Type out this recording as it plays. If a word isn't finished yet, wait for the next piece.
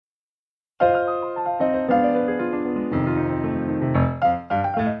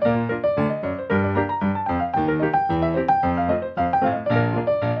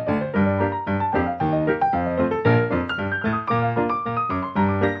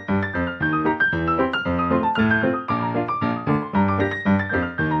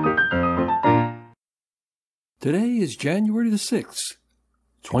Today is January the 6th,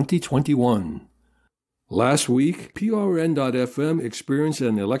 2021. Last week, PRN.FM experienced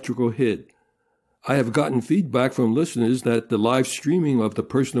an electrical hit. I have gotten feedback from listeners that the live streaming of the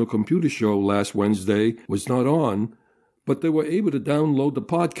Personal Computer Show last Wednesday was not on, but they were able to download the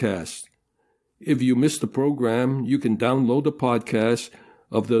podcast. If you missed the program, you can download the podcast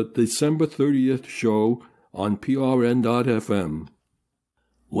of the December 30th show on PRN.FM.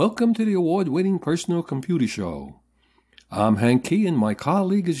 Welcome to the award-winning Personal Computer Show. I'm Hank Key and my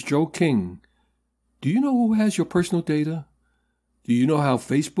colleague is Joe King. Do you know who has your personal data? Do you know how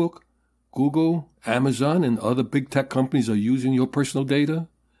Facebook, Google, Amazon, and other big tech companies are using your personal data?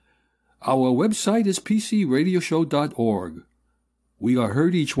 Our website is pcradioshow.org. We are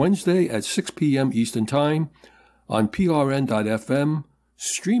heard each Wednesday at 6 p.m. Eastern Time on prn.fm,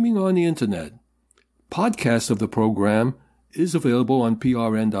 streaming on the Internet. Podcast of the program is available on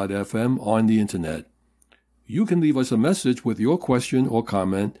prn.fm on the Internet. You can leave us a message with your question or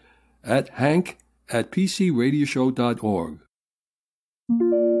comment at hank@pcradioshow.org.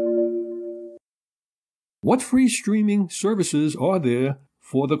 What free streaming services are there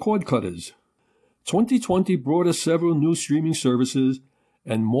for the cord cutters? 2020 brought us several new streaming services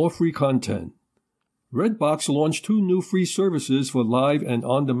and more free content. Redbox launched 2 new free services for live and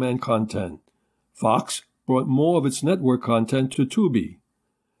on-demand content. Fox brought more of its network content to Tubi.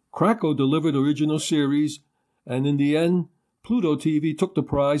 Crackle delivered original series, and in the end, Pluto TV took the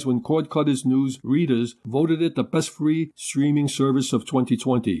prize when Cord Cutters News readers voted it the best free streaming service of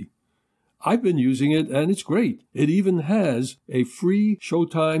 2020. I've been using it, and it's great. It even has a free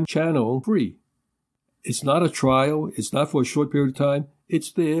Showtime channel free. It's not a trial. It's not for a short period of time.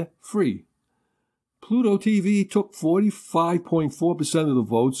 It's there free. Pluto TV took 45.4% of the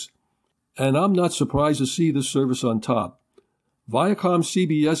votes, and I'm not surprised to see this service on top. Viacom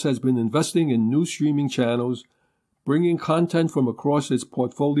CBS has been investing in new streaming channels, bringing content from across its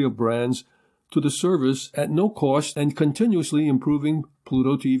portfolio of brands to the service at no cost and continuously improving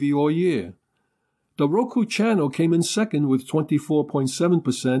Pluto TV all year. The Roku channel came in second with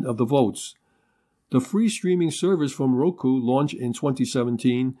 24.7% of the votes. The free streaming service from Roku, launched in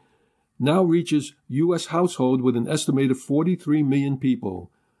 2017, now reaches U.S. households with an estimated 43 million people.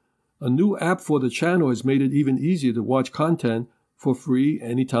 A new app for the channel has made it even easier to watch content for free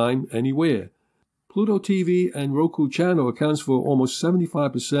anytime, anywhere. Pluto TV and Roku channel accounts for almost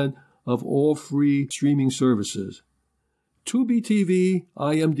 75% of all free streaming services. Tubi TV,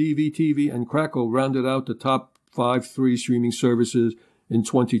 IMDb TV, and Crackle rounded out the top 5 free streaming services in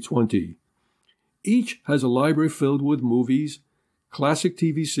 2020. Each has a library filled with movies, classic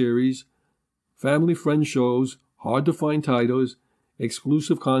TV series, family-friend shows, hard-to-find titles,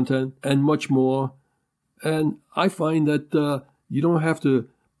 exclusive content, and much more. And I find that you don't have to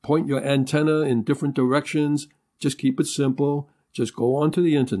point your antenna in different directions. Just keep it simple. Just go onto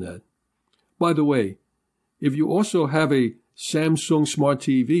the Internet. By the way, if you also have a Samsung Smart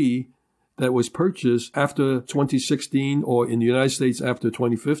TV that was purchased after 2016 or in the United States after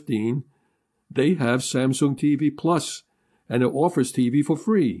 2015, they have Samsung TV Plus, and it offers TV for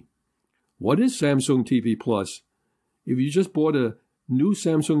free. What is Samsung TV Plus? If you just bought a new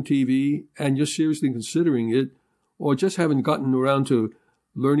Samsung TV and you're seriously considering it, or just haven't gotten around to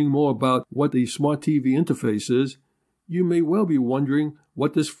learning more about what the Smart TV interface is, you may well be wondering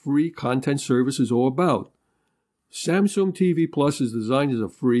what this free content service is all about. Samsung TV Plus is designed as a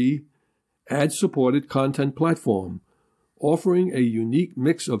free, ad-supported content platform, offering a unique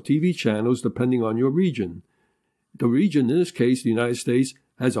mix of TV channels depending on your region. The region, in this case, the United States,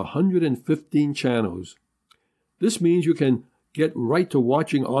 has 115 channels. This means you can get right to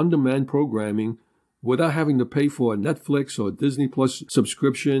watching on-demand programming without having to pay for a Netflix or Disney Plus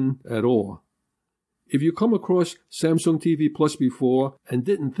subscription at all. If you come across Samsung TV Plus before and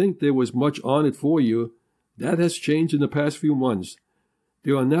didn't think there was much on it for you, that has changed in the past few months.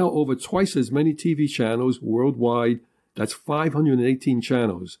 There are now over twice as many TV channels worldwide. That's 518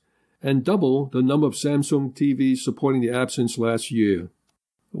 channels, and double the number of Samsung TVs supporting the app since last year.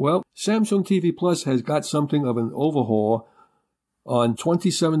 Well, Samsung TV Plus has got something of an overhaul on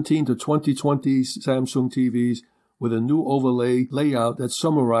 2017 to 2020 Samsung TVs with a new overlay layout that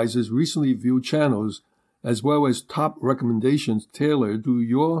summarizes recently viewed channels as well as top recommendations tailored to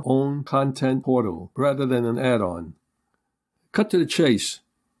your own content portal rather than an add-on. Cut to the chase.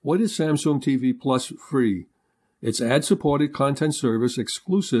 What is Samsung TV Plus free? It's ad-supported content service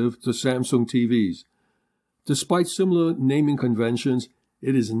exclusive to Samsung TVs. Despite similar naming conventions,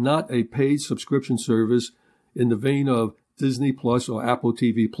 it is not a paid subscription service in the vein of Disney Plus or Apple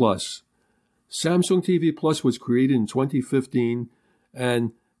TV Plus. Samsung TV Plus was created in 2015,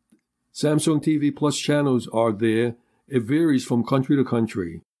 and Samsung TV Plus channels are there. It varies from country to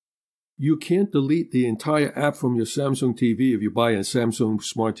country. You can't delete the entire app from your Samsung TV if you buy a Samsung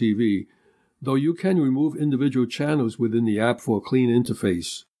Smart TV, though you can remove individual channels within the app for a clean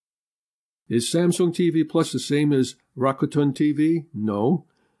interface. Is Samsung TV Plus the same as Rakuten TV? No.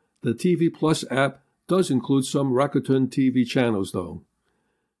 The TV Plus app does include some Rakuten TV channels, though.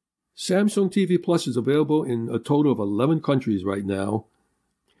 Samsung TV Plus is available in a total of 11 countries right now,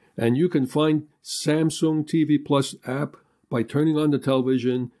 and you can find Samsung TV Plus app by turning on the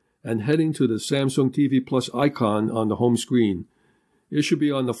television and heading to the Samsung TV Plus icon on the home screen. It should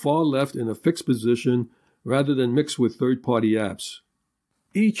be on the far left in a fixed position rather than mixed with third-party apps.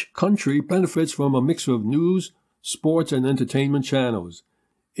 Each country benefits from a mix of news, sports, and entertainment channels.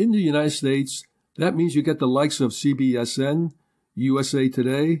 In the United States, that means you get the likes of CBSN, USA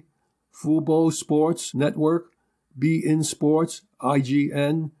Today, Fubo Sports Network, beIN Sports,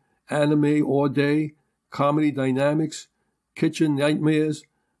 IGN, Anime All Day, Comedy Dynamics, Kitchen Nightmares,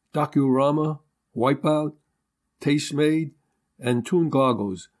 Docurama, Wipeout, Tastemade, and Toon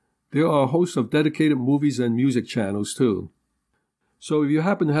Goggles. There are a host of dedicated movies and music channels, too. So if you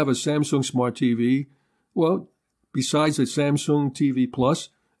happen to have a Samsung Smart TV, well, besides the Samsung TV Plus,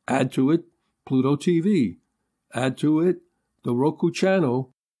 add to it Pluto TV. Add to it the Roku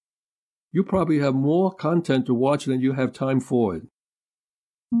channel. You probably have more content to watch than you have time for it.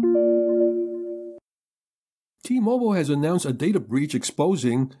 T-Mobile has announced a data breach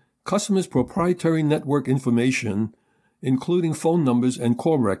exposing customers' proprietary network information, including phone numbers and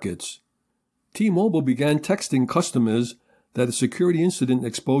call records. T-Mobile began texting customers that a security incident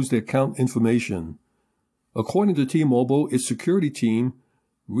exposed their account information. According to T-Mobile, its security team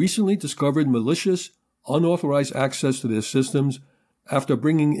recently discovered malicious, unauthorized access to their systems after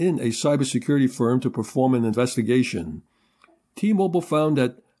bringing in a cybersecurity firm to perform an investigation. T-Mobile found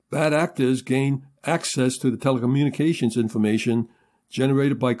that bad actors gained access to the telecommunications information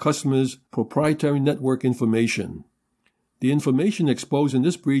generated by customers' proprietary network information. The information exposed in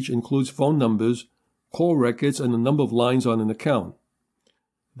this breach includes phone numbers, call records, and the number of lines on an account.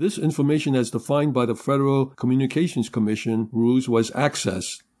 This information, as defined by the Federal Communications Commission rules, was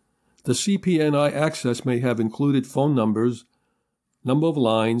access. The CPNI access may have included phone numbers, number of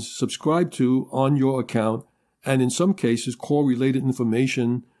lines subscribed to on your account, and in some cases, call-related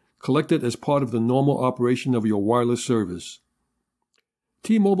information collected as part of the normal operation of your wireless service.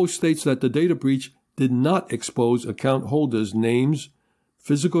 T-Mobile states that the data breach did not expose account holders' names,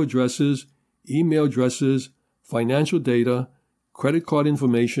 physical addresses, email addresses, financial data, credit card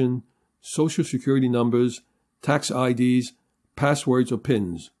information, social security numbers, tax IDs, passwords, or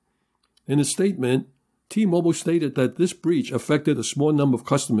PINs. In a statement, T-Mobile stated that this breach affected a small number of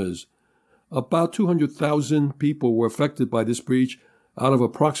customers. About 200,000 people were affected by this breach out of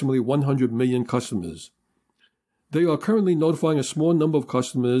approximately 100 million customers. They are currently notifying a small number of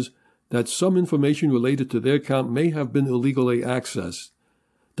customers that some information related to their account may have been illegally accessed.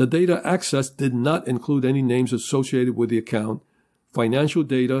 The data accessed did not include any names associated with the account, financial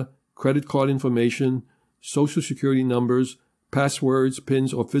data, credit card information, social security numbers, passwords,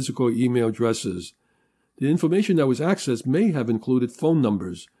 PINs, or physical email addresses. The information that was accessed may have included phone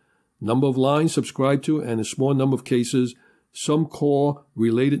numbers, number of lines subscribed to, and in a small number of cases, some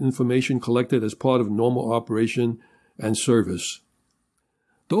call-related information collected as part of normal operation and service.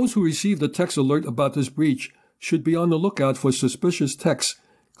 Those who received a text alert about this breach should be on the lookout for suspicious texts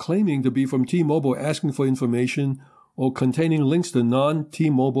claiming to be from T-Mobile asking for information or containing links to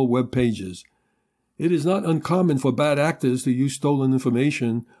non-T-Mobile web pages. It is not uncommon for bad actors to use stolen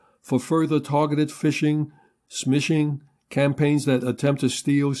information for further targeted phishing, smishing, campaigns that attempt to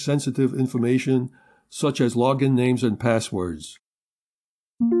steal sensitive information such as login names and passwords.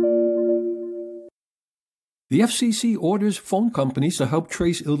 The FCC orders phone companies to help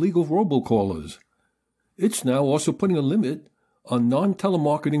trace illegal robocallers. It's now also putting a limit on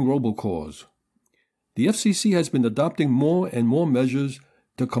non-telemarketing robocalls. The FCC has been adopting more and more measures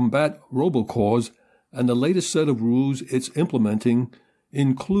to combat robocalls, and the latest set of rules it's implementing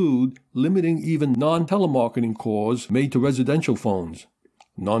include limiting even non-telemarketing calls made to residential phones.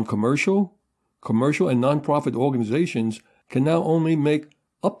 Non-commercial, commercial, and nonprofit organizations can now only make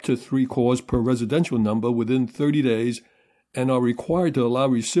up to 3 calls per residential number within 30 days and are required to allow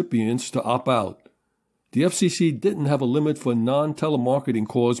recipients to opt out. The FCC didn't have a limit for non-telemarketing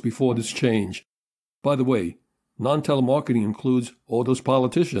calls before this change. By the way, non-telemarketing includes all those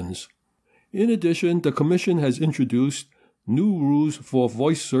politicians. In addition, the Commission has introduced new rules for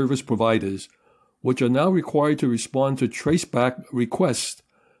voice service providers, which are now required to respond to traceback requests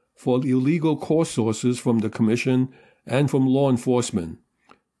for illegal call sources from the Commission and from law enforcement.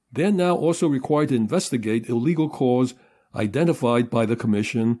 They're now also required to investigate illegal calls identified by the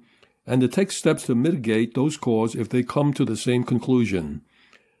Commission and to take steps to mitigate those calls if they come to the same conclusion.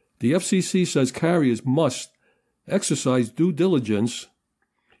 The FCC says carriers must exercise due diligence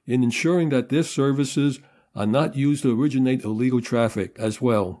in ensuring that their services are not used to originate illegal traffic as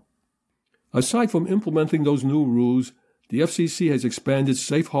well. Aside from implementing those new rules, the FCC has expanded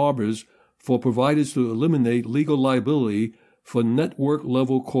safe harbors for providers to eliminate legal liability for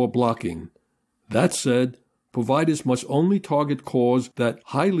network-level call blocking. That said, providers must only target calls that are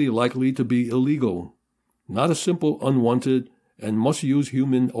highly likely to be illegal, not a simple unwanted, and must use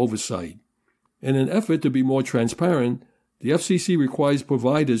human oversight. In an effort to be more transparent, the FCC requires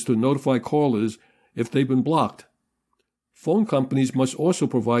providers to notify callers if they've been blocked. Phone companies must also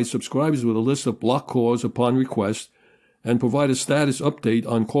provide subscribers with a list of blocked calls upon request and provide a status update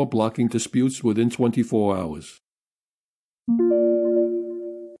on call blocking disputes within 24 hours.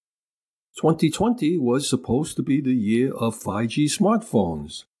 2020 was supposed to be the year of 5G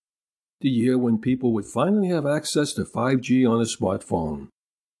smartphones, the year when people would finally have access to 5G on a smartphone.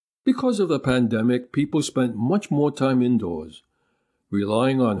 Because of the pandemic, people spent much more time indoors,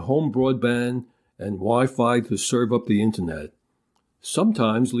 relying on home broadband and Wi-Fi to serve up the internet,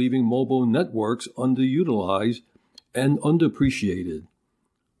 sometimes leaving mobile networks underutilized and underappreciated.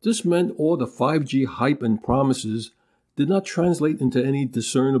 This meant all the 5G hype and promises did not translate into any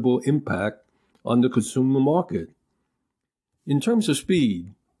discernible impact on the consumer market. In terms of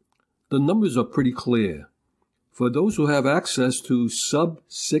speed, the numbers are pretty clear. For those who have access to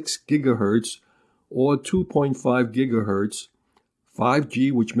sub-6 GHz or 2.5 GHz,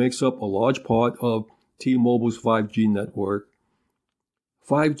 5G, which makes up a large part of T-Mobile's 5G network,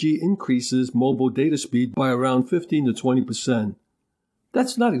 5G increases mobile data speed by around 15 to 20%.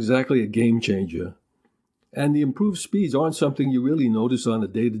 That's not exactly a game changer. And the improved speeds aren't something you really notice on a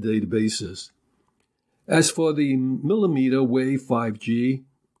day-to-day basis. As for the millimeter wave 5G,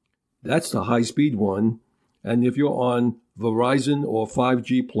 that's the high-speed one, and if you're on Verizon or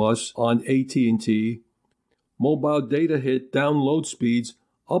 5G Plus on AT&T, mobile data hit download speeds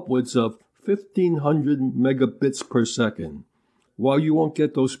upwards of 1,500 megabits per second. While you won't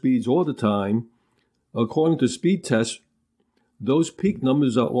get those speeds all the time, according to speed tests, those peak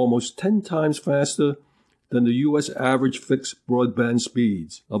numbers are almost 10 times faster than the U.S. average fixed broadband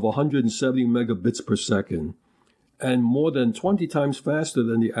speeds of 170 megabits per second, and more than 20 times faster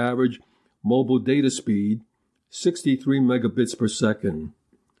than the average mobile data speed, 63 megabits per second.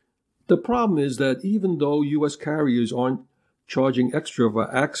 The problem is that even though U.S. carriers aren't charging extra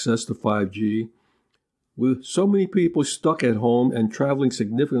for access to 5G, with so many people stuck at home and traveling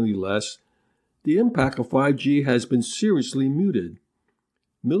significantly less, the impact of 5G has been seriously muted.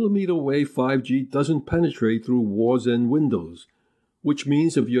 Millimeter wave 5G doesn't penetrate through walls and windows, which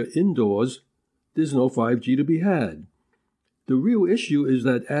means if you're indoors, there's no 5G to be had. The real issue is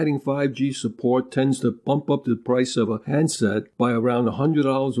that adding 5G support tends to bump up the price of a handset by around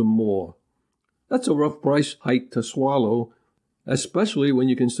 $100 or more. That's a rough price hike to swallow, especially when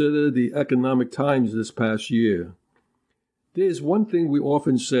you consider the economic times this past year. There's one thing we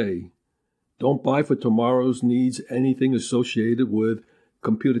often say: don't buy for tomorrow's needs anything associated with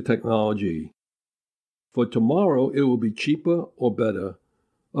computer technology. For tomorrow, it will be cheaper or better.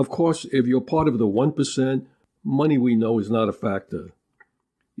 Of course, if you're part of the 1%, money we know is not a factor.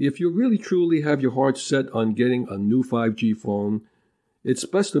 If you really truly have your heart set on getting a new 5G phone, it's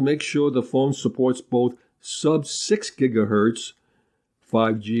best to make sure the phone supports both sub-6 GHz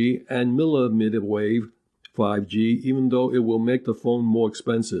 5G and millimeter wave 5G, even though it will make the phone more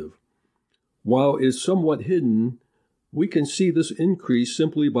expensive. While it's somewhat hidden, we can see this increase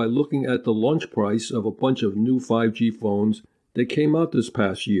simply by looking at the launch price of a bunch of new 5G phones that came out this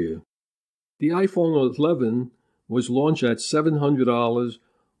past year. The iPhone 11 was launched at $700,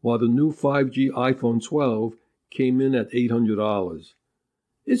 while the new 5G iPhone 12 came in at $800.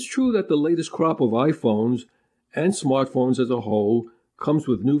 It's true that the latest crop of iPhones and smartphones as a whole comes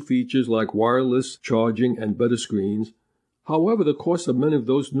with new features like wireless charging and better screens. However, the cost of many of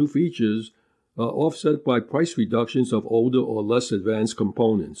those new features are offset by price reductions of older or less advanced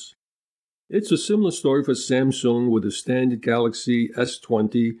components. It's a similar story for Samsung with the standard Galaxy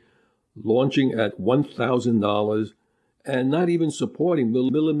S20 launching at $1,000 and not even supporting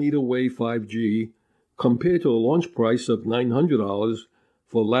millimeter wave 5G compared to a launch price of $900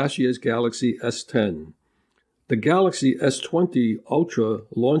 for last year's Galaxy S10. The Galaxy S20 Ultra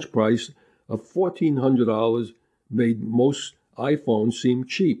launch price of $1,400 made most iPhones seem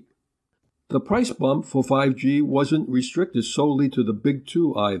cheap. The price bump for 5G wasn't restricted solely to the big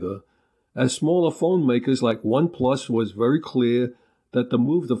two either, as smaller phone makers like OnePlus was very clear that the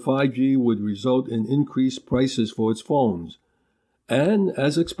move to 5G would result in increased prices for its phones. And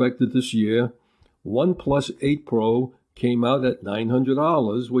as expected this year, OnePlus 8 Pro came out at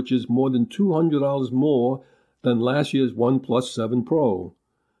 $900, which is more than $200 more than last year's OnePlus 7 Pro.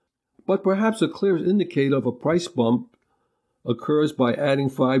 But perhaps a clear indicator of a price bump occurs by adding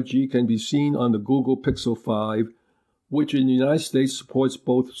 5G can be seen on the Google Pixel 5, which in the United States supports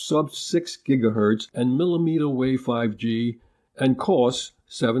both sub-6 GHz and millimeter wave 5G and costs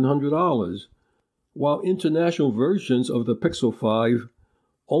 $700, while international versions of the Pixel 5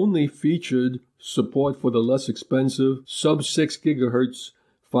 only featured support for the less expensive sub-6 GHz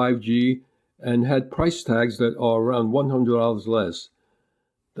 5G and had price tags that are around $100 less.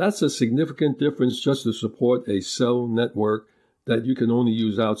 That's a significant difference just to support a cell network that you can only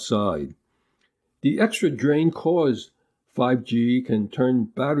use outside. The extra drain caused 5G can turn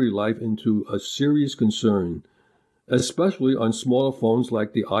battery life into a serious concern, especially on smaller phones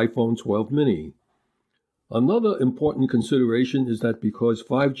like the iPhone 12 mini. Another important consideration is that because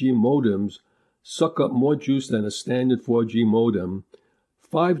 5G modems suck up more juice than a standard 4G modem,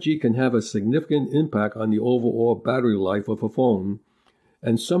 5G can have a significant impact on the overall battery life of a phone,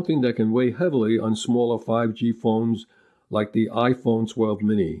 and something that can weigh heavily on smaller 5G phones like the iPhone 12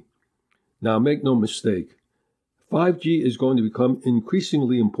 mini. Now make no mistake, 5G is going to become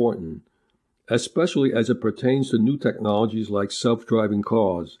increasingly important, especially as it pertains to new technologies like self-driving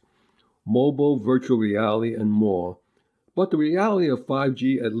cars, mobile virtual reality, and more. But the reality of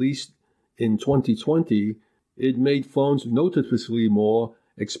 5G, at least in 2020, it made phones noticeably more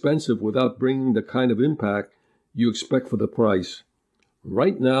expensive without bringing the kind of impact you expect for the price.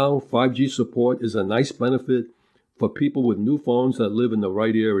 Right now, 5G support is a nice benefit for people with new phones that live in the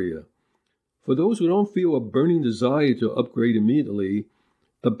right area. For those who don't feel a burning desire to upgrade immediately,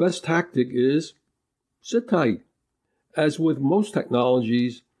 the best tactic is sit tight. As with most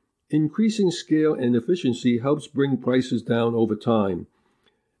technologies, increasing scale and efficiency helps bring prices down over time.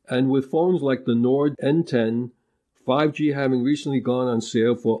 And with phones like the Nord N10, 5G having recently gone on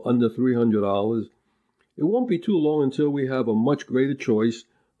sale for under $300, it won't be too long until we have a much greater choice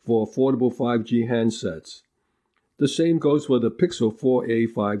for affordable 5G handsets. The same goes for the Pixel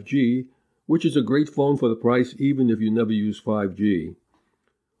 4a 5G, which is a great phone for the price even if you never use 5G.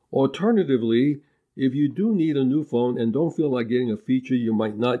 Alternatively, if you do need a new phone and don't feel like getting a feature you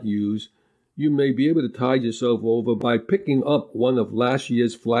might not use, you may be able to tide yourself over by picking up one of last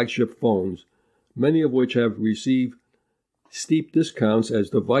year's flagship phones, many of which have received steep discounts as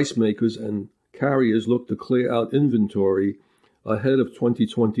device makers and carriers look to clear out inventory ahead of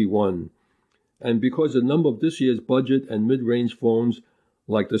 2021. And because a number of this year's budget and mid-range phones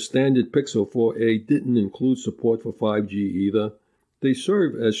like the standard Pixel 4a didn't include support for 5G either, they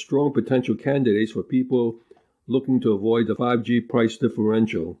serve as strong potential candidates for people looking to avoid the 5G price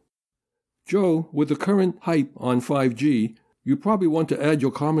differential. Joe, with the current hype on 5G, you probably want to add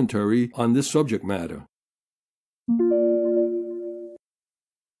your commentary on this subject matter.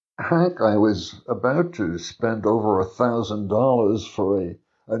 Hank, I was about to spend over $1,000 for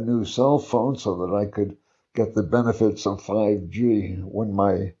a new cell phone so that I could get the benefits of 5G when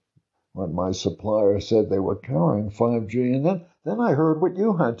my supplier said they were carrying 5G. And then I heard what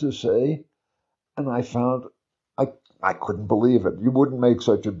you had to say, and I found I couldn't believe it. You wouldn't make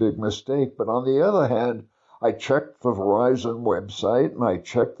such a big mistake. But on the other hand, I checked the Verizon website and I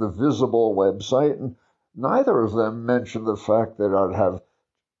checked the Visible website, and neither of them mentioned the fact that I'd have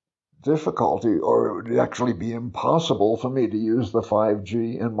difficulty or it would actually be impossible for me to use the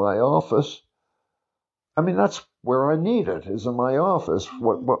 5G in my office. I mean, that's where I need it, is in my office.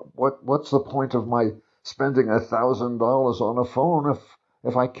 What's the point of my spending $1,000 on a phone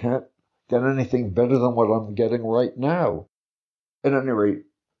if I can't get anything better than what I'm getting right now? At any rate,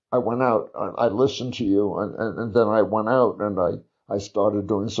 I went out, I listened to you, and then I went out and I started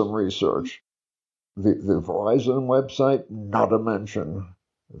doing some research. The Verizon website, not a mention.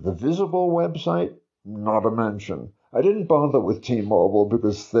 The Visible website, not a mention. I didn't bother with T-Mobile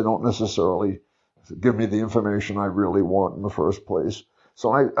because they don't necessarily give me the information I really want in the first place.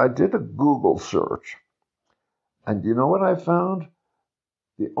 So I did a Google search. And you know what I found?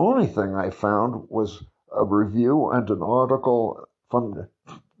 The only thing I found was a review and an article from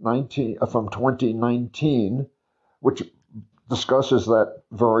 2019, which discusses that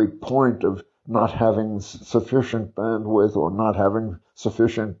very point of not having sufficient bandwidth or not having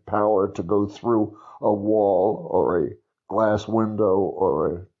sufficient power to go through a wall or a glass window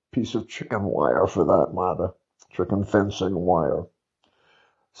or a piece of chicken wire, for that matter, chicken fencing wire.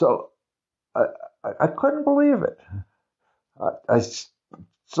 So I couldn't believe it. I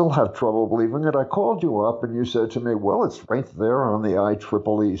still have trouble believing it. I called you up and you said to me, well, it's right there on the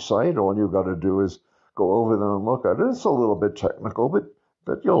IEEE site. All you got to do is go over there and look at it. It's a little bit technical,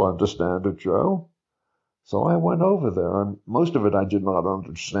 but you'll understand it, Joe. So I went over there, and most of it I did not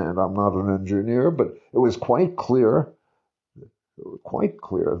understand. I'm not an engineer, but it was quite clear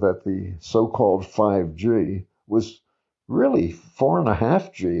that the so-called 5G was really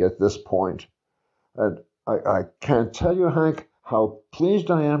 4.5G at this point. And I can't tell you, Hank, how pleased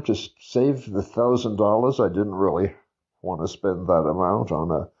I am to save the $1,000. I didn't really want to spend that amount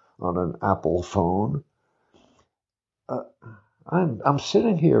on an Apple phone. I'm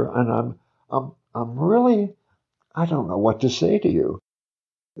sitting here and I'm really, I don't know what to say to you.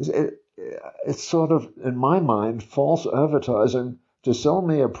 It's sort of, in my mind, false advertising to sell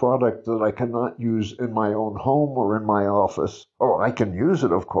me a product that I cannot use in my own home or in my office. Or I can use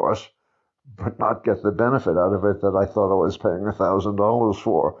it, of course, but not get the benefit out of it that I thought I was paying $1,000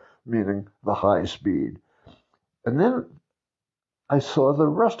 for, meaning the high speed. And then I saw the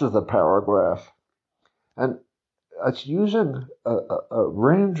rest of the paragraph, and it's using a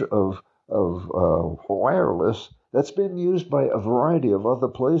range of wireless that's been used by a variety of other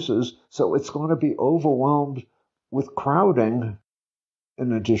places, so it's going to be overwhelmed with crowding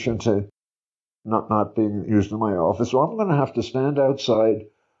in addition to not being used in my office. So I'm going to have to stand outside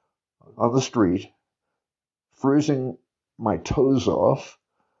on the street, freezing my toes off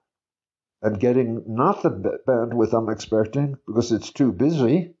and getting not the bandwidth I'm expecting because it's too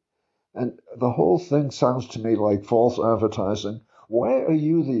busy. And the whole thing sounds to me like false advertising. Why are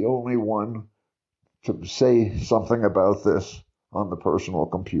you the only one to say something about this on the Personal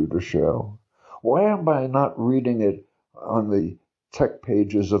Computer Show? Why am I not reading it on the tech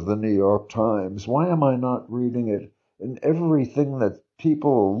pages of the New York Times? Why am I not reading it in everything that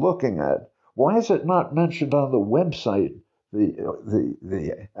people are looking at? Why is it not mentioned on the website?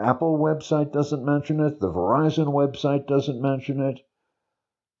 The Apple website doesn't mention it. The Verizon website doesn't mention it.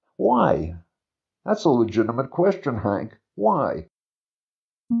 Why? That's a legitimate question, Hank. Why?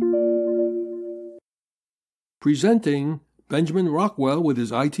 Presenting Benjamin Rockwell with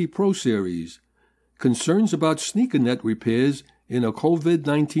his IT Pro Series. Concerns about Sneakernet repairs in a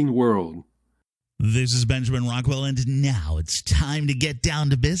COVID-19 world. This is Benjamin Rockwell, and now it's time to get down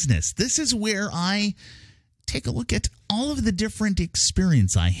to business. This is where I take a look at all of the different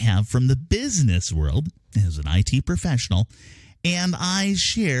experience I have from the business world as an IT professional, and I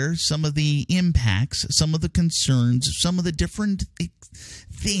share some of the impacts, some of the concerns, some of the different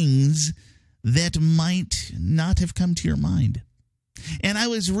things that might not have come to your mind. And I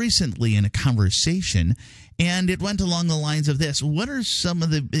was recently in a conversation, and it went along the lines of this. What are some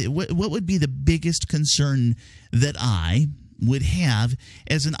of the what would be the biggest concern that I would have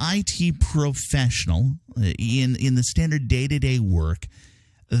as an IT professional in the standard day-to-day work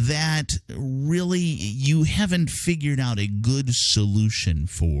that really you haven't figured out a good solution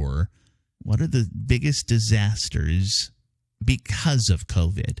for? What are the biggest disasters because of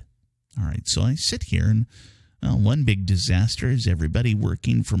COVID? All right, so I sit here, and one big disaster is everybody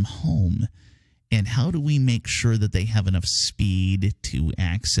working from home. And how do we make sure that they have enough speed to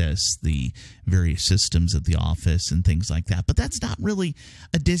access the various systems at the office and things like that? But that's not really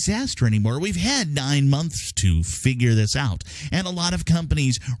a disaster anymore. We've had 9 months to figure this out. And a lot of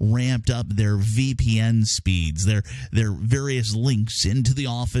companies ramped up their VPN speeds, their various links into the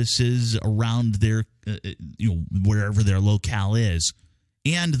offices around their, wherever their locale is.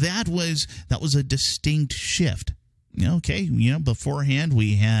 And that was a distinct shift. Okay, beforehand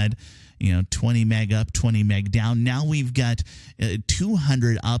we had 20 meg up, 20 meg down. Now we've got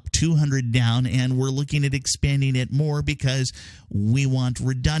 200 up, 200 down, and we're looking at expanding it more because we want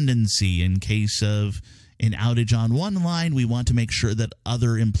redundancy in case of an outage on one line. We want to make sure that all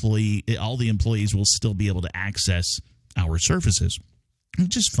the employees will still be able to access our services,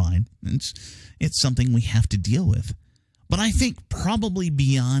 which is fine. It's something we have to deal with. But I think probably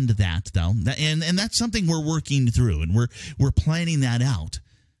beyond that, though, and that's something we're working through, and we're planning that out.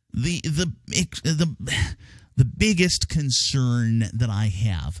 The biggest concern that I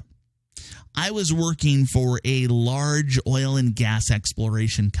have, I was working for a large oil and gas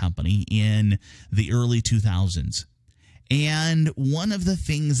exploration company in the early 2000s. And one of the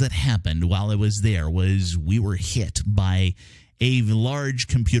things that happened while I was there was we were hit by a large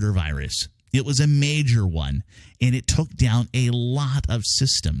computer virus. It was a major one, and it took down a lot of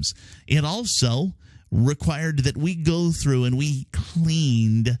systems. It also required that we go through and we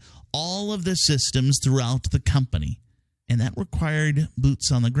cleaned all of the systems throughout the company, and that required boots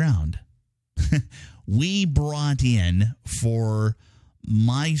on the ground. We brought in, for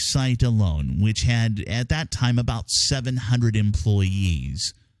my site alone, which had at that time about 700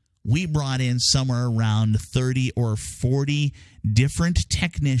 employees, we brought in somewhere around 30 or 40 different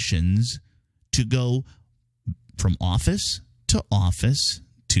technicians to go from office to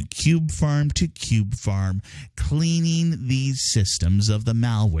cube farm, cleaning these systems of the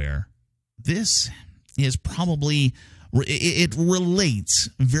malware. This is probably, it relates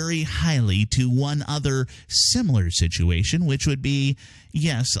very highly to one other similar situation, which would be,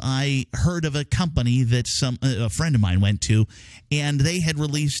 yes, I heard of a company that a friend of mine went to, and they had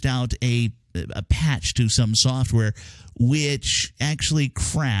released out a patch to some software which actually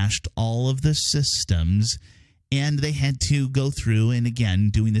crashed all of the systems, and they had to go through and, again,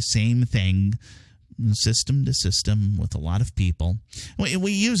 doing the same thing, system to system with a lot of people.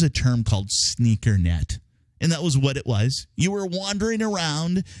 We use a term called Sneakernet, and that was what it was. You were wandering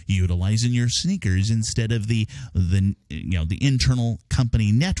around utilizing your sneakers instead of the internal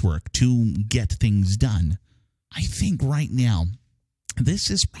company network to get things done. I think right now this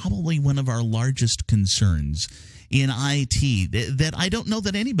is probably one of our largest concerns in IT, that I don't know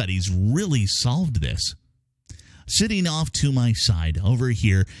that anybody's really solved this. Sitting off to my side over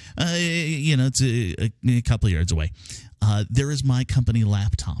here, it's a couple of yards away, there is my company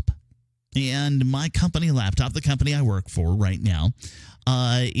laptop. And my company laptop, the company I work for right now,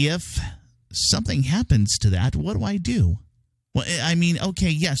 if something happens to that, what do I do? Well, I mean, okay,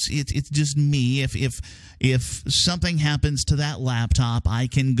 yes, it's just me. If something happens to that laptop, I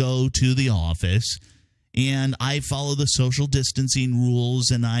can go to the office and I follow the social distancing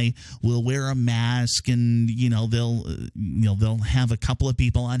rules, and I will wear a mask, and they'll have a couple of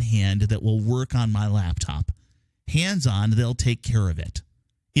people on hand that will work on my laptop. Hands on, they'll take care of it.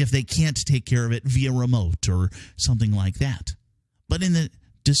 If they can't take care of it via remote or something like that. But in the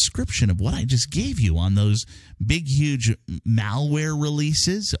description of what I just gave you on those big, huge malware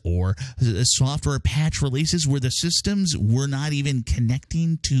releases or software patch releases where the systems were not even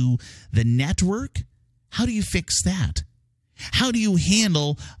connecting to the network, how do you fix that? How do you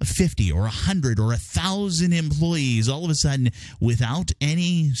handle 50 or 100 or 1,000 employees all of a sudden without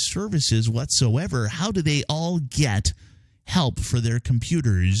any services whatsoever? How do they all get help for their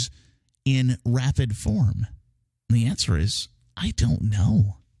computers in rapid form? And the answer is, I don't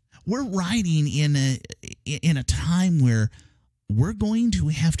know. We're riding in a time where we're going to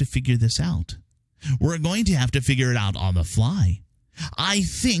have to figure this out. We're going to have to figure it out on the fly. I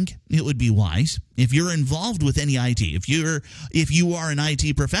think it would be wise, if you're involved with any IT, if you are an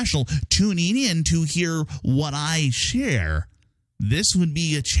IT professional tuning in to hear what I share, this would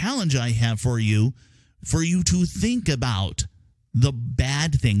be a challenge I have for you to think about the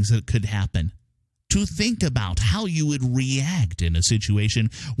bad things that could happen, to think about how you would react in a situation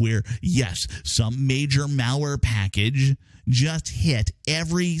where, yes, some major malware package just hit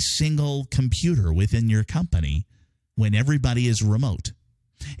every single computer within your company when everybody is remote.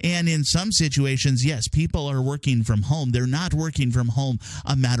 And in some situations, yes, people are working from home. They're not working from home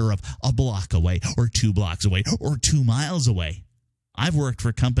a matter of a block away or 2 blocks away or 2 miles away. I've worked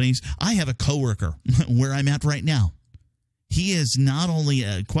for companies. I have a coworker where I'm at right now. He is not only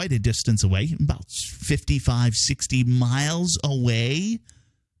quite a distance away, about 55, 60 miles away,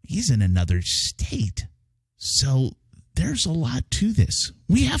 he's in another state. So there's a lot to this.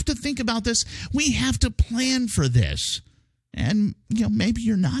 We have to think about this. We have to plan for this. And, maybe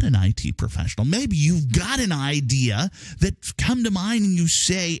you're not an IT professional. Maybe you've got an idea that's come to mind and you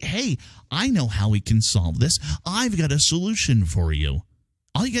say, hey, I know how we can solve this. I've got a solution for you.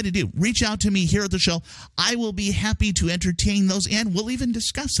 All you got to do, reach out to me here at the show. I will be happy to entertain those, and we'll even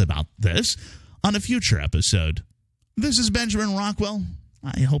discuss about this on a future episode. This is Benjamin Rockwell.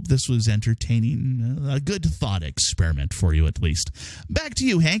 I hope this was entertaining, a good thought experiment for you at least. Back to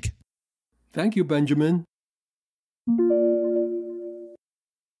you, Hank. Thank you, Benjamin.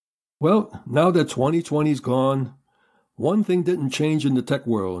 Well, now that 2020's gone, one thing didn't change in the tech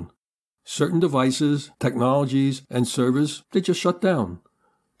world. Certain devices, technologies, and servers, they just shut down.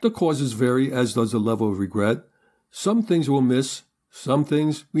 The causes vary, as does the level of regret. Some things we'll miss, some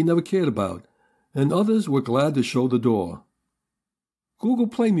things we never cared about, and others we're glad to show the door. Google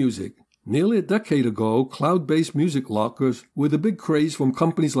Play Music. Nearly a decade ago, cloud-based music lockers were the big craze from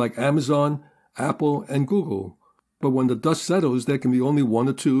companies like Amazon, Apple, and Google. But when the dust settles, there can be only 1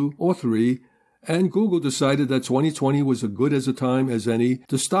 or 2 or 3, and Google decided that 2020 was as good as a time as any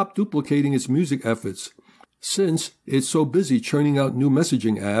to stop duplicating its music efforts, since it's so busy churning out new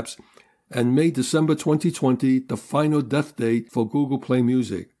messaging apps, and made December 2020 the final death date for Google Play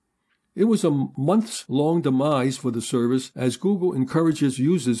Music. It was a months-long demise for the service as Google encourages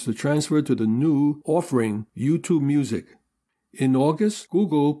users to transfer to the new offering, YouTube Music. In August,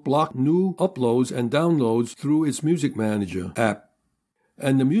 Google blocked new uploads and downloads through its Music Manager app.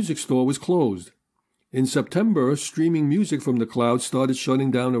 and the music store was closed. In September, streaming music from the cloud started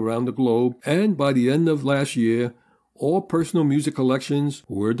shutting down around the globe, and by the end of last year, all personal music collections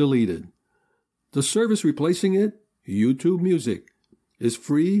were deleted. The service replacing it, YouTube Music, is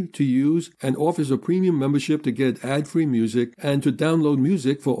free to use and offers a premium membership to get ad-free music and to download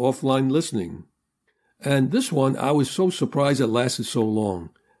music for offline listening. And this one, I was so surprised it lasted so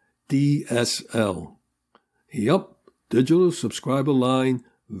long. DSL. Yup, digital subscriber line,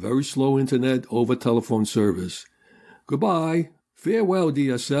 very slow internet over telephone service. Goodbye. Farewell,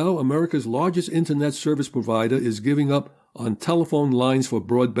 DSL. America's largest internet service provider is giving up on telephone lines for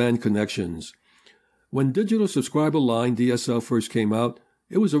broadband connections. When digital subscriber line DSL first came out,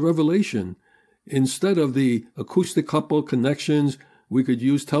 it was a revelation. Instead of the acoustic coupled connections, we could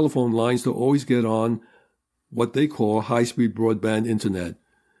use telephone lines to always get on what they call high-speed broadband internet.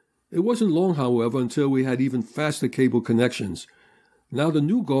 It wasn't long, however, until we had even faster cable connections. Now the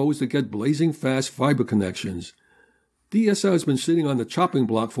new goal is to get blazing fast fiber connections. DSL has been sitting on the chopping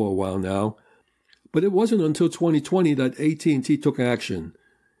block for a while now, but it wasn't until 2020 that AT&T took action.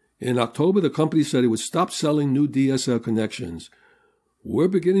 In October, the company said it would stop selling new DSL connections. We're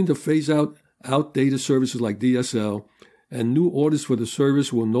beginning to phase out outdated services like DSL, and new orders for the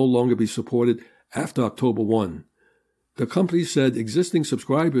service will no longer be supported after October 1. The company said existing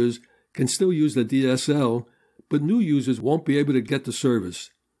subscribers can still use the DSL, but new users won't be able to get the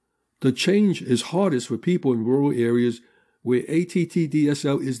service. The change is hardest for people in rural areas where AT&T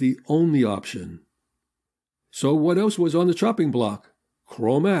DSL is the only option. So what else was on the chopping block?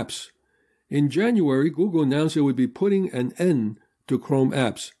 Chrome apps. In January, Google announced it would be putting an end to Chrome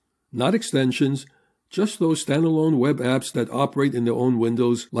apps, not extensions, just those standalone web apps that operate in their own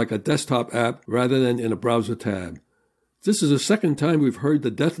windows like a desktop app rather than in a browser tab. This is the second time we've heard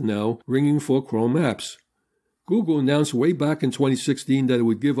the death knell ringing for Chrome apps. Google announced way back in 2016 that it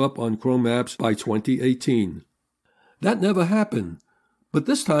would give up on Chrome apps by 2018. That never happened, but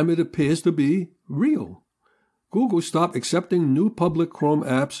this time it appears to be real. Google stopped accepting new public Chrome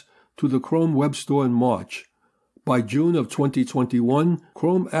apps to the Chrome Web Store in March. By June of 2021,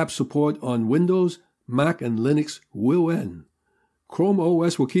 Chrome app support on Windows, Mac, and Linux will end. Chrome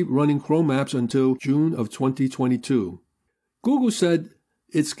OS will keep running Chrome apps until June of 2022. Google said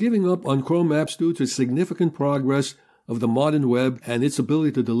it's giving up on Chrome apps due to significant progress of the modern web and its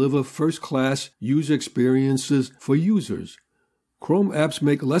ability to deliver first-class user experiences for users. Chrome apps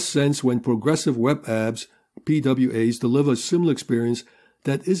make less sense when progressive web apps, PWAs, deliver a similar experience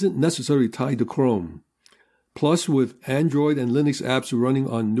that isn't necessarily tied to Chrome. Plus, with Android and Linux apps running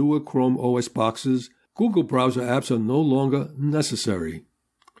on newer Chrome OS boxes, Google browser apps are no longer necessary.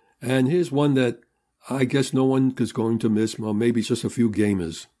 And here's one that I guess no one is going to miss, or maybe just a few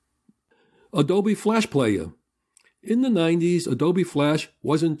gamers. Adobe Flash Player. In the 90s, Adobe Flash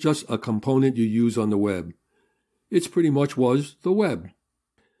wasn't just a component you use on the web. It pretty much was the web.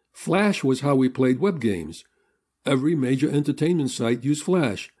 Flash was how we played web games. Every major entertainment site used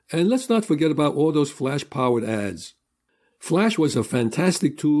Flash. And let's not forget about all those Flash-powered ads. Flash was a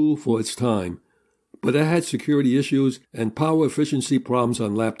fantastic tool for its time, but it had security issues and power efficiency problems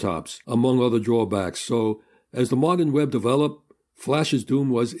on laptops, among other drawbacks. So, as the modern web developed, Flash's doom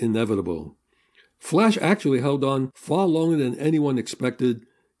was inevitable. Flash actually held on far longer than anyone expected,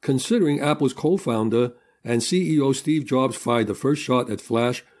 considering Apple's co-founder and CEO Steve Jobs fired the first shot at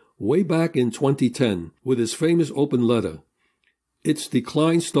Flash way back in 2010 with his famous open letter. Its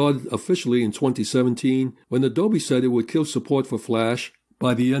decline started officially in 2017 when Adobe said it would kill support for Flash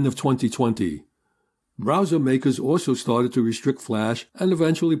by the end of 2020. Browser makers also started to restrict Flash and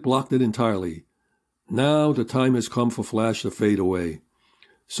eventually blocked it entirely. Now the time has come for Flash to fade away.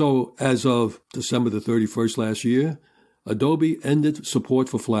 So, as of December the 31st last year, Adobe ended support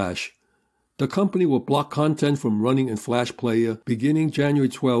for Flash. The company will block content from running in Flash Player beginning January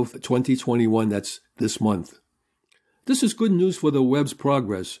 12, 2021, that's this month. This is good news for the web's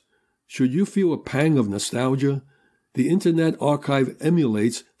progress. Should you feel a pang of nostalgia, the Internet Archive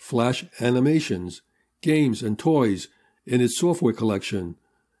emulates Flash animations, games, and toys in its software collection,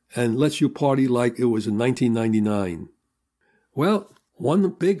 and lets you party like it was in 1999. Well, one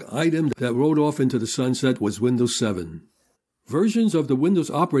big item that rode off into the sunset was Windows 7. Versions of the Windows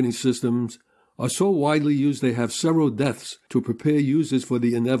operating systems are so widely used they have several deaths to prepare users for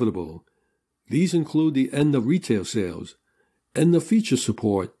the inevitable. These include the end of retail sales, end of feature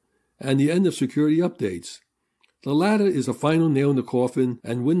support, and the end of security updates. The latter is a final nail in the coffin,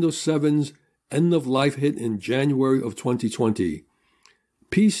 and Windows 7's end of life hit in January of 2020.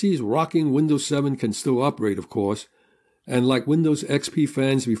 PCs rocking Windows 7 can still operate, of course, and like Windows XP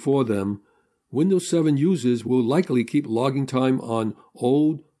fans before them, Windows 7 users will likely keep logging time on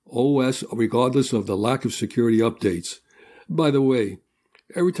old OS regardless of the lack of security updates. By the way,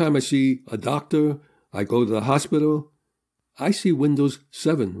 every time I see a doctor, I go to the hospital, I see Windows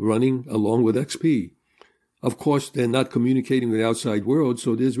 7 running along with XP. Of course, they're not communicating with the outside world,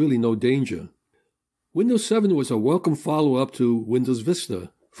 so there's really no danger. Windows 7 was a welcome follow-up to Windows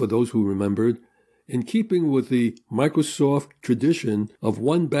Vista, for those who remembered, in keeping with the Microsoft tradition of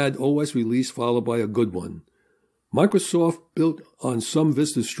one bad OS release followed by a good one. Microsoft built on some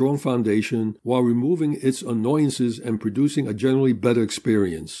Vista's strong foundation while removing its annoyances and producing a generally better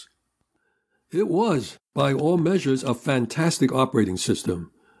experience. It was, by all measures, a fantastic operating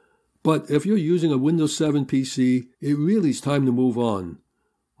system. But if you're using a Windows 7 PC, it really is time to move on.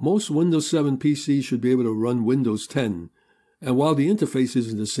 Most Windows 7 PCs should be able to run Windows 10, and while the interface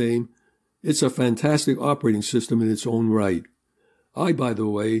isn't the same, it's a fantastic operating system in its own right. I, by the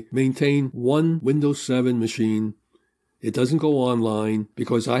way, maintain one Windows 7 machine. It doesn't go online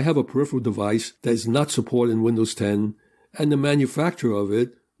because I have a peripheral device that is not supported in Windows 10, and the manufacturer of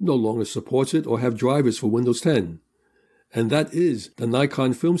it no longer supports it or have drivers for Windows 10. And that is the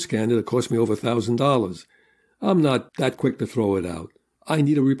Nikon film scanner that cost me over $1,000. I'm not that quick to throw it out. I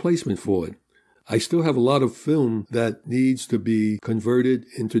need a replacement for it. I still have a lot of film that needs to be converted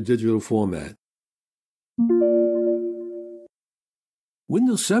into digital format.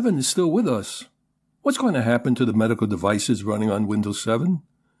 Windows 7 is still with us. What's going to happen to the medical devices running on Windows 7?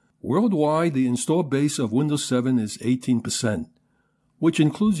 Worldwide, the installed base of Windows 7 is 18%, which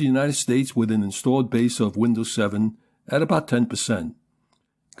includes the United States with an installed base of Windows 7 at about 10%.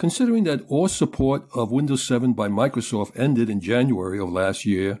 Considering that all support of Windows 7 by Microsoft ended in January of last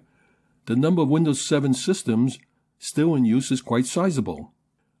year, the number of Windows 7 systems still in use is quite sizable.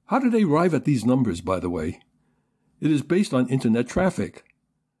 How did they arrive at these numbers, by the way? It is based on internet traffic.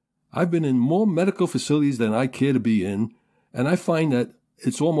 I've been in more medical facilities than I care to be in, and I find that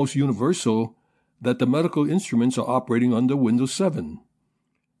it's almost universal that the medical instruments are operating under Windows 7.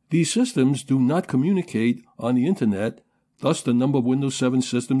 These systems do not communicate on the internet, thus the number of Windows 7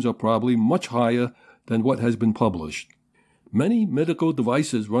 systems are probably much higher than what has been published. Many medical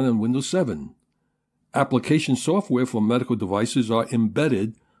devices run on Windows 7. Application software for medical devices are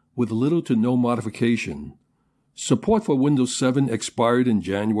embedded with little to no modification. Support for Windows 7 expired in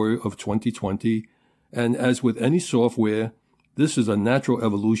January of 2020, and as with any software, this is a natural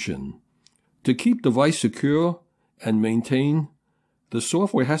evolution. To keep device secure and maintained, the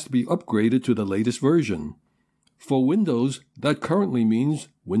software has to be upgraded to the latest version. For Windows, that currently means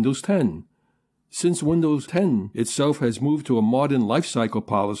Windows 10. Since Windows 10 itself has moved to a modern lifecycle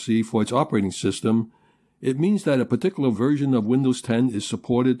policy for its operating system, it means that a particular version of Windows 10 is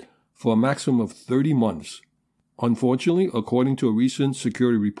supported for a maximum of 30 months. Unfortunately, according to a recent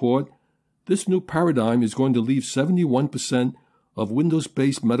security report, this new paradigm is going to leave 71% of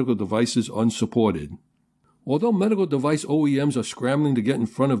Windows-based medical devices unsupported. Although medical device OEMs are scrambling to get in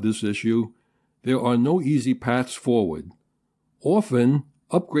front of this issue, there are no easy paths forward. Often,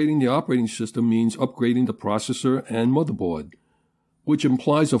 upgrading the operating system means upgrading the processor and motherboard, which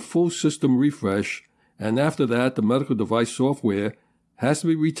implies a full system refresh, and after that, the medical device software has to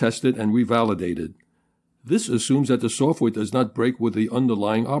be retested and revalidated. This assumes that the software does not break with the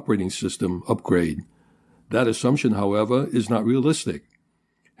underlying operating system upgrade. That assumption, however, is not realistic.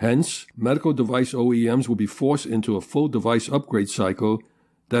 Hence, medical device OEMs will be forced into a full device upgrade cycle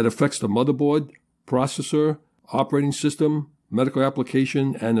that affects the motherboard, processor, operating system, medical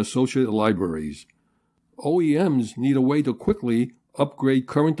application, and associated libraries. OEMs need a way to quickly upgrade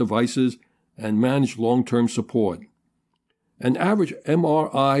current devices and manage long-term support. An average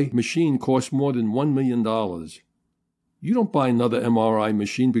MRI machine costs more than $1 million. You don't buy another MRI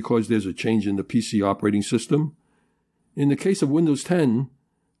machine because there's a change in the PC operating system. In the case of Windows 10,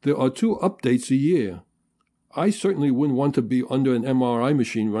 there are 2 updates a year. I certainly wouldn't want to be under an MRI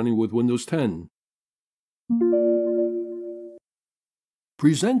machine running with Windows 10.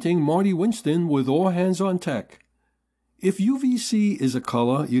 Presenting Marty Winston with All Hands on Tech. If UVC is a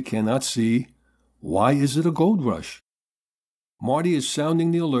color you cannot see, why is it a gold rush? Marty is sounding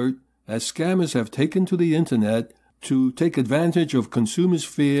the alert as scammers have taken to the internet to take advantage of consumers'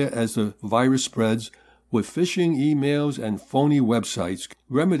 fear as the virus spreads with phishing emails and phony websites,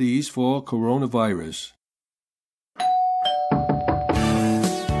 remedies for coronavirus.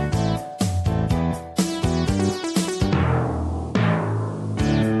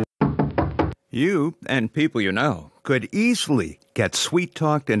 You and people you know could easily get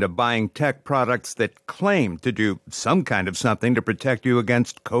sweet-talked into buying tech products that claim to do some kind of something to protect you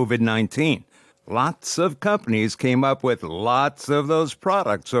against COVID-19. Lots of companies came up with lots of those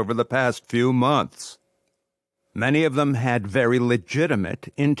products over the past few months. Many of them had very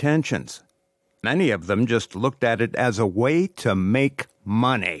legitimate intentions. Many of them just looked at it as a way to make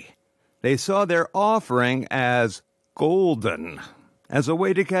money. They saw their offering as golden, as a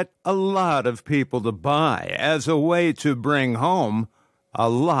way to get a lot of people to buy, as a way to bring home a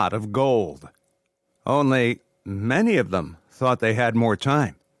lot of gold. Only many of them thought they had more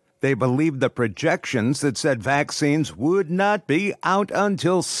time. They believed the projections that said vaccines would not be out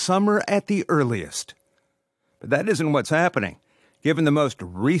until summer at the earliest. But that isn't what's happening. Given the most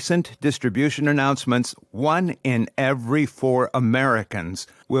recent distribution announcements, 1 in every 4 Americans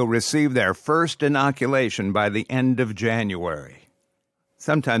will receive their first inoculation by the end of January.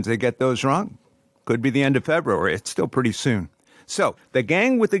 Sometimes they get those wrong. Could be the end of February. It's still pretty soon. So, the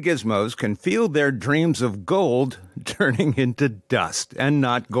gang with the gizmos can feel their dreams of gold turning into dust, and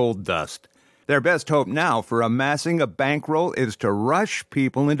not gold dust. Their best hope now for amassing a bankroll is to rush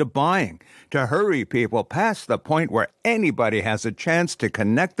people into buying, to hurry people past the point where anybody has a chance to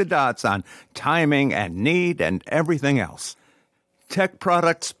connect the dots on timing and need and everything else. Tech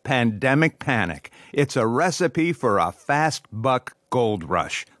products pandemic panic. It's a recipe for a fast buck gold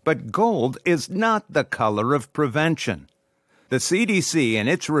rush. But gold is not the color of prevention. The CDC, in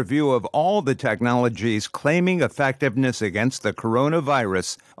its review of all the technologies claiming effectiveness against the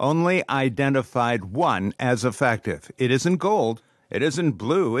coronavirus, only identified one as effective. It isn't gold, it isn't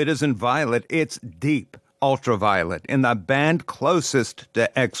blue, it isn't violet, it's deep ultraviolet in the band closest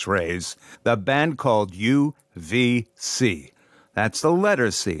to X-rays, the band called UVC. That's the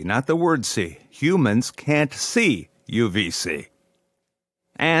letter C, not the word C. Humans can't see UVC.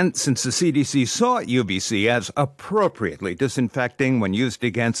 And since the CDC saw UVC as appropriately disinfecting when used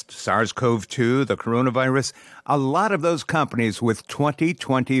against SARS-CoV-2, the coronavirus, a lot of those companies with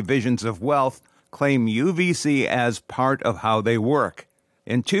 20/20 visions of wealth claim UVC as part of how they work.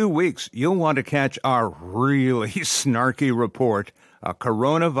 In 2 weeks, you'll want to catch our really snarky report, a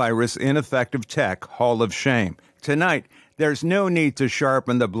Coronavirus Ineffective Tech Hall of Shame. Tonight, there's no need to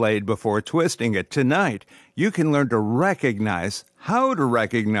sharpen the blade before twisting it. Tonight, you can learn to recognize how to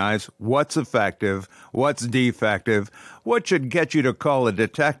recognize what's effective, what's defective, what should get you to call a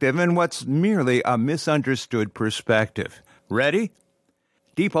detective, and what's merely a misunderstood perspective. Ready?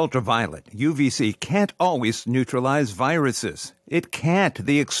 Deep ultraviolet, UVC, can't always neutralize viruses. It can't.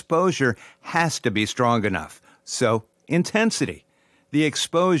 The exposure has to be strong enough. So, intensity. The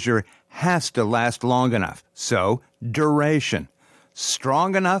exposure has to last long enough. So, duration.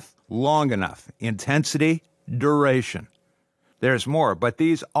 Strong enough, long enough. Intensity, duration. There's more, but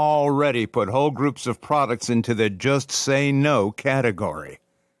these already put whole groups of products into the just say no category.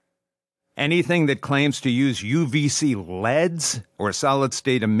 Anything that claims to use UVC LEDs or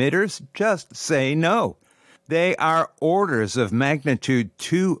solid-state emitters, just say no. They are orders of magnitude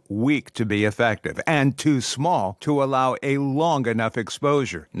too weak to be effective and too small to allow a long enough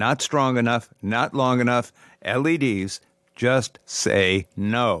exposure. Not strong enough, not long enough. LEDs, just say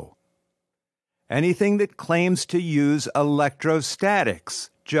no. Anything that claims to use electrostatics,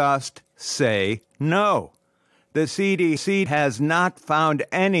 just say no. The CDC has not found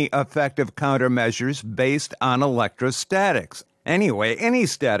any effective countermeasures based on electrostatics. Anyway, any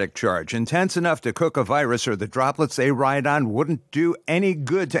static charge intense enough to cook a virus or the droplets they ride on wouldn't do any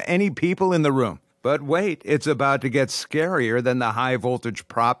good to any people in the room. But wait, it's about to get scarier than the high-voltage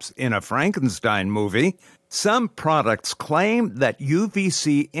props in a Frankenstein movie. Some products claim that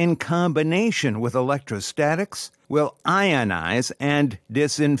UVC in combination with electrostatics will ionize and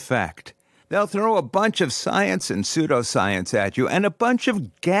disinfect. They'll throw a bunch of science and pseudoscience at you and a bunch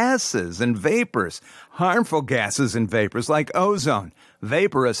of gases and vapors, harmful gases and vapors like ozone,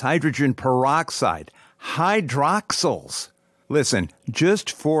 vaporous hydrogen peroxide, hydroxyls. Listen, just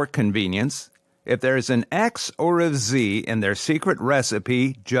for convenience, if there's an X or a Z in their secret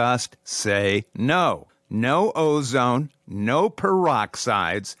recipe, just say no. No ozone, no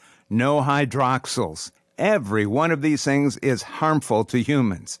peroxides, no hydroxyls. Every one of these things is harmful to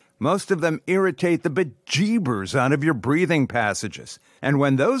humans. Most of them irritate the bejeebers out of your breathing passages. And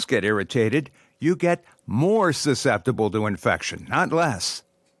when those get irritated, you get more susceptible to infection, not less.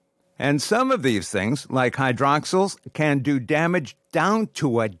 And some of these things, like hydroxyls, can do damage down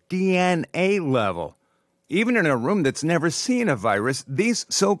to a DNA level. Even in a room that's never seen a virus, these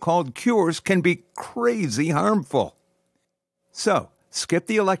so-called cures can be crazy harmful. So, skip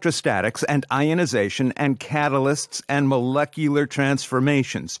the electrostatics and ionization and catalysts and molecular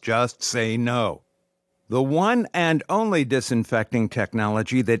transformations. Just say no. The one and only disinfecting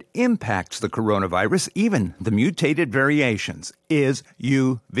technology that impacts the coronavirus, even the mutated variations, is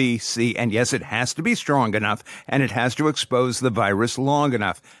UVC. And yes, it has to be strong enough, and it has to expose the virus long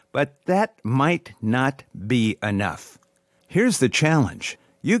enough. But that might not be enough. Here's the challenge.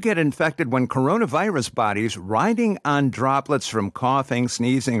 You get infected when coronavirus bodies riding on droplets from coughing,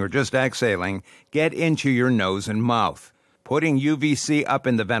 sneezing, or just exhaling get into your nose and mouth. Putting UVC up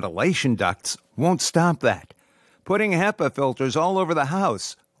in the ventilation ducts won't stop that. Putting HEPA filters all over the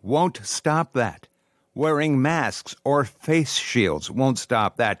house won't stop that. Wearing masks or face shields won't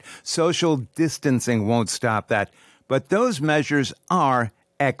stop that. Social distancing won't stop that. But those measures are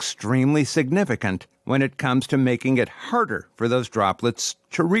extremely significant when it comes to making it harder for those droplets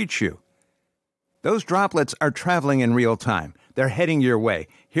to reach you. Those droplets are traveling in real time. They're heading your way.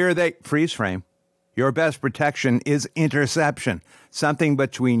 Here they freeze frame. Your best protection is interception, something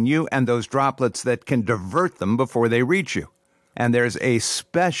between you and those droplets that can divert them before they reach you. And there's a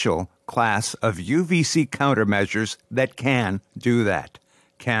special class of UVC countermeasures that can do that.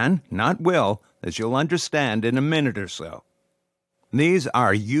 Can, not will, as you'll understand in a minute or so. These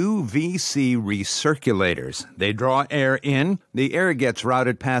are UVC recirculators. They draw air in. The air gets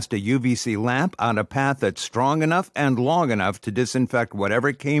routed past a UVC lamp on a path that's strong enough and long enough to disinfect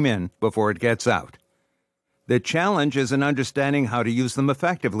whatever came in before it gets out. The challenge is in understanding how to use them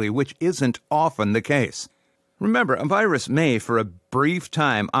effectively, which isn't often the case. Remember, a virus may, for a brief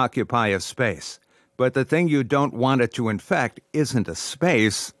time, occupy a space. But the thing you don't want it to infect isn't a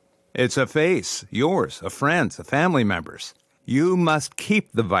space. It's a face, yours, a friend's, a family member's. You must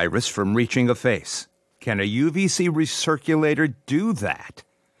keep the virus from reaching a face. Can a UVC recirculator do that?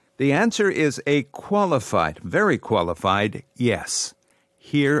 The answer is a qualified, very qualified, yes.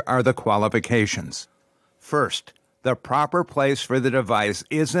 Here are the qualifications. First, the proper place for the device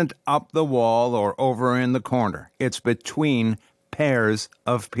isn't up the wall or over in the corner. It's between pairs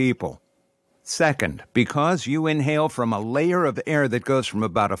of people. Second, because you inhale from a layer of air that goes from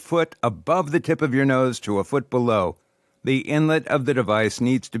about a foot above the tip of your nose to a foot below, the inlet of the device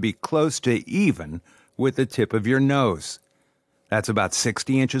needs to be close to even with the tip of your nose. That's about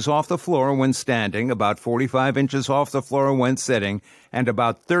 60 inches off the floor when standing, about 45 inches off the floor when sitting, and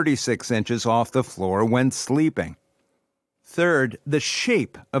about 36 inches off the floor when sleeping. Third, the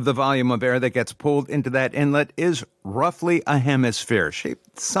shape of the volume of air that gets pulled into that inlet is roughly a hemisphere,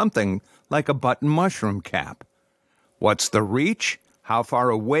 shaped something like a button mushroom cap. What's the reach? How far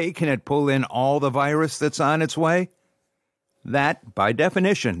away can it pull in all the virus that's on its way? That, by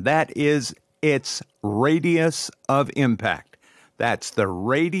definition, that is its radius of impact. That's the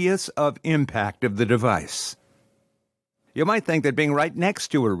radius of impact of the device. You might think that being right next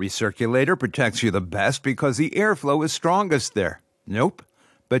to a recirculator protects you the best because the airflow is strongest there. Nope.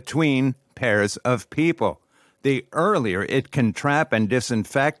 Between pairs of people. The earlier it can trap and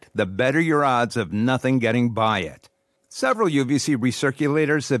disinfect, the better your odds of nothing getting by it. Several UVC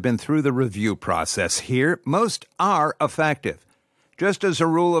recirculators have been through the review process here. Most are effective. Just as a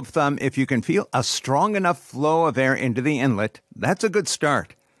rule of thumb, if you can feel a strong enough flow of air into the inlet, that's a good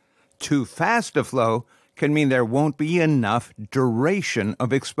start. Too fast a flow can mean there won't be enough duration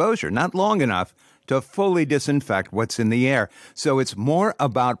of exposure, not long enough to fully disinfect what's in the air. So it's more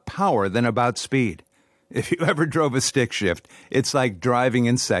about power than about speed. If you ever drove a stick shift, it's like driving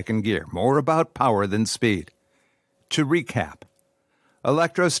in second gear, more about power than speed. To recap,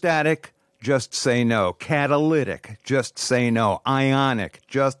 electrostatic, just say no. Catalytic, just say no. Ionic,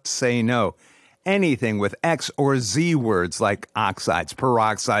 just say no. Anything with X or Z words like oxides,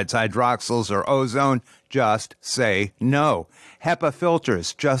 peroxides, hydroxyls, or ozone, just say no. HEPA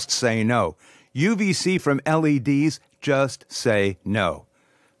filters, just say no. UVC from LEDs, just say no.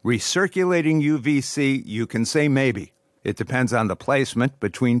 Recirculating UVC, you can say maybe. It depends on the placement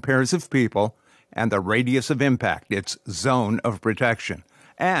between pairs of people and the radius of impact, its zone of protection,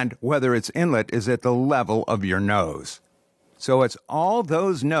 and whether its inlet is at the level of your nose. So it's all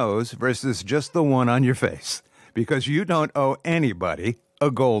those no's versus just the one on your face, because you don't owe anybody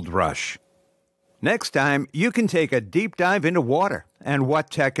a gold rush. Next time, you can take a deep dive into water and what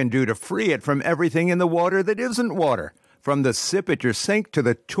tech can do to free it from everything in the water that isn't water, from the sip at your sink to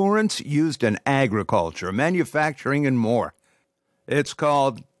the torrents used in agriculture, manufacturing, and more. It's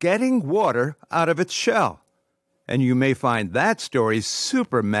called Getting Water Out of Its Shell. And you may find that story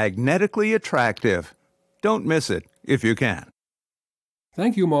super magnetically attractive. Don't miss it if you can.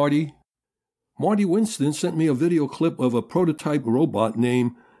 Thank you, Marty. Marty Winston sent me a video clip of a prototype robot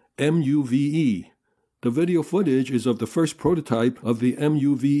named MUVE. The video footage is of the first prototype of the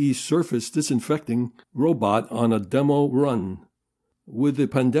MUVE surface disinfecting robot on a demo run. With the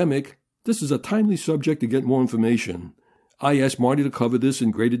pandemic, This is a timely subject to get more information. I asked Marty to cover this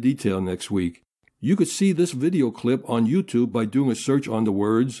in greater detail next week. You could see this video clip on YouTube by doing a search on the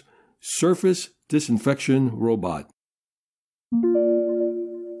words Surface Disinfection Robot.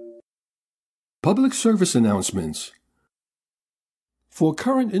 Public service announcements. For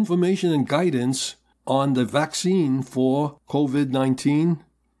current information and guidance on the vaccine for COVID-19,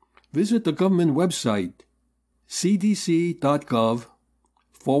 visit the government website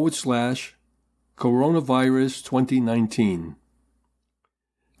cdc.gov/coronavirus 2019.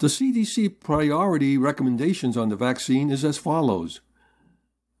 The CDC priority recommendations on the vaccine is as follows.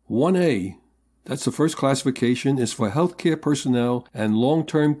 1A, that's the first classification, is for healthcare personnel and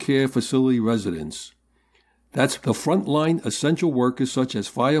long-term care facility residents. That's the frontline essential workers such as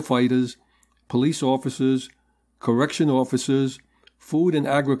firefighters, police officers, correction officers, food and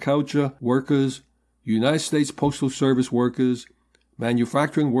agriculture workers, United States Postal Service workers,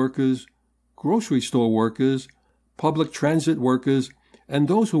 manufacturing workers, grocery store workers, public transit workers, and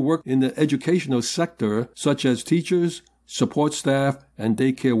those who work in the educational sector such as teachers, support staff, and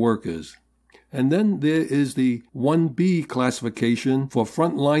daycare workers. And then there is the 1B classification for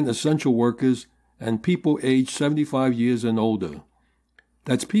frontline essential workers and people aged 75 years and older.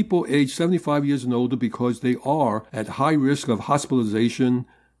 That's people aged 75 years and older because they are at high risk of hospitalization,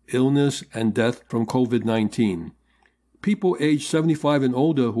 illness, and death from COVID-19. People aged 75 and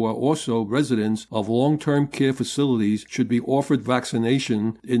older who are also residents of long-term care facilities should be offered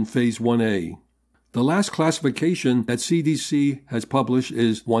vaccination in Phase 1A. The last classification that CDC has published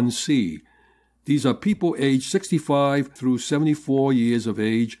is 1C. These are people aged 65 through 74 years of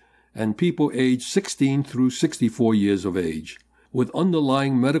age and people aged 16 through 64 years of age, with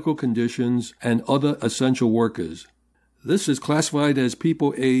underlying medical conditions and other essential workers. This is classified as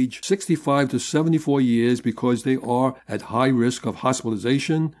people aged 65 to 74 years because they are at high risk of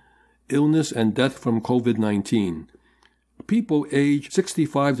hospitalization, illness, and death from COVID-19. People aged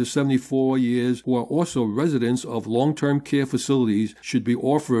 65 to 74 years who are also residents of long-term care facilities should be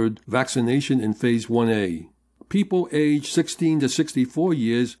offered vaccination in Phase 1A. People aged 16 to 64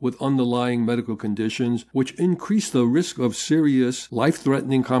 years with underlying medical conditions which increase the risk of serious,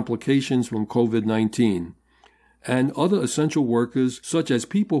 life-threatening complications from COVID-19. And other essential workers such as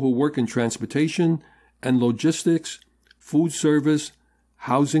people who work in transportation and logistics, food service,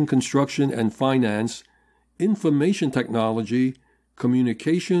 housing construction and finance, information technology,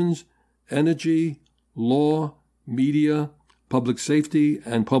 communications, energy, law, media, public safety,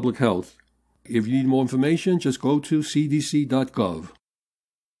 and public health. If you need more information, just go to cdc.gov.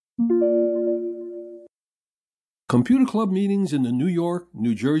 Computer Club meetings in the New York,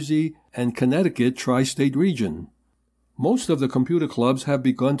 New Jersey, and Connecticut tri-state region. Most of the computer clubs have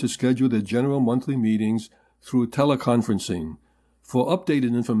begun to schedule their general monthly meetings through teleconferencing. For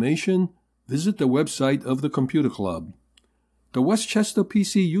updated information, visit the website of the Computer Club. The Westchester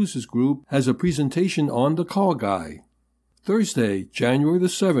PC Users Group has a presentation on the Car Guy. Thursday, January the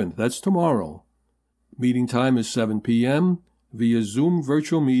 7th, that's tomorrow. Meeting time is 7 p.m. via Zoom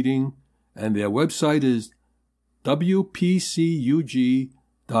virtual meeting, and their website is wpcug.org.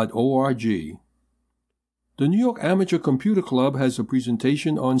 The New York Amateur Computer Club has a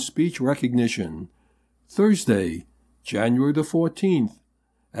presentation on speech recognition. Thursday, January the 14th,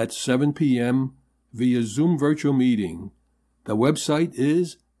 at 7 p.m. via Zoom virtual meeting. The website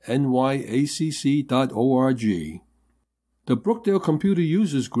is nyacc.org. The Brookdale Computer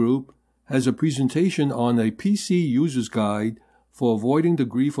Users Group has a presentation on a PC User's Guide for avoiding the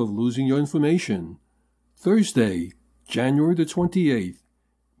grief of losing your information. Thursday, January the 28th.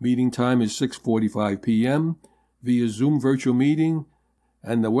 Meeting time is 6:45 p.m. via Zoom virtual meeting,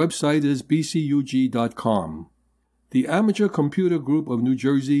 and the website is bcug.com. The Amateur Computer Group of New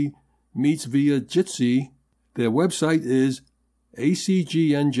Jersey meets via Jitsi. Their website is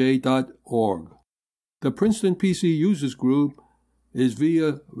acgnj.org. The Princeton PC Users Group is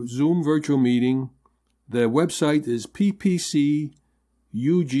via Zoom virtual meeting. Their website is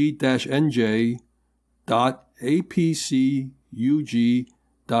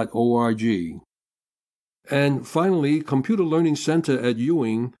ppcug-nj.apcug.org. And finally, Computer Learning Center at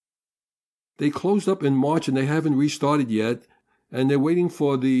Ewing. They closed up in March and they haven't restarted yet, and they're waiting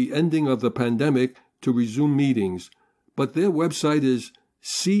for the ending of the pandemic to resume meetings. But their website is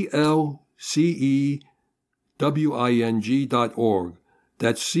clcewing.org.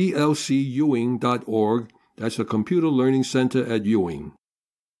 That's clcewing.org. That's a Computer Learning Center at Ewing.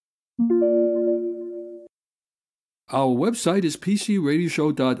 Our website is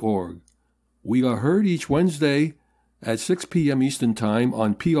pcradioshow.org. We are heard each Wednesday at 6 p.m. Eastern Time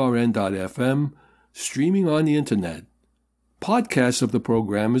on prn.fm, streaming on the Internet. Podcasts of the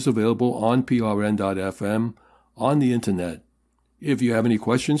program is available on prn.fm on the internet. If you have any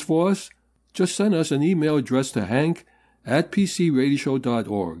questions for us, just send us an email address to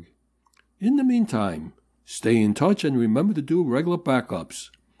hank@pcradioshow.org. In the meantime, stay in touch and remember to do regular backups.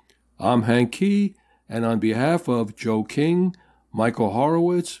 I'm Hank Key, and on behalf of Joe King, Michael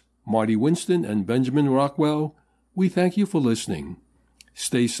Horowitz, Marty Winston, and Benjamin Rockwell, we thank you for listening.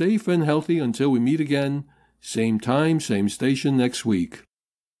 Stay safe and healthy until we meet again, same time, same station next week.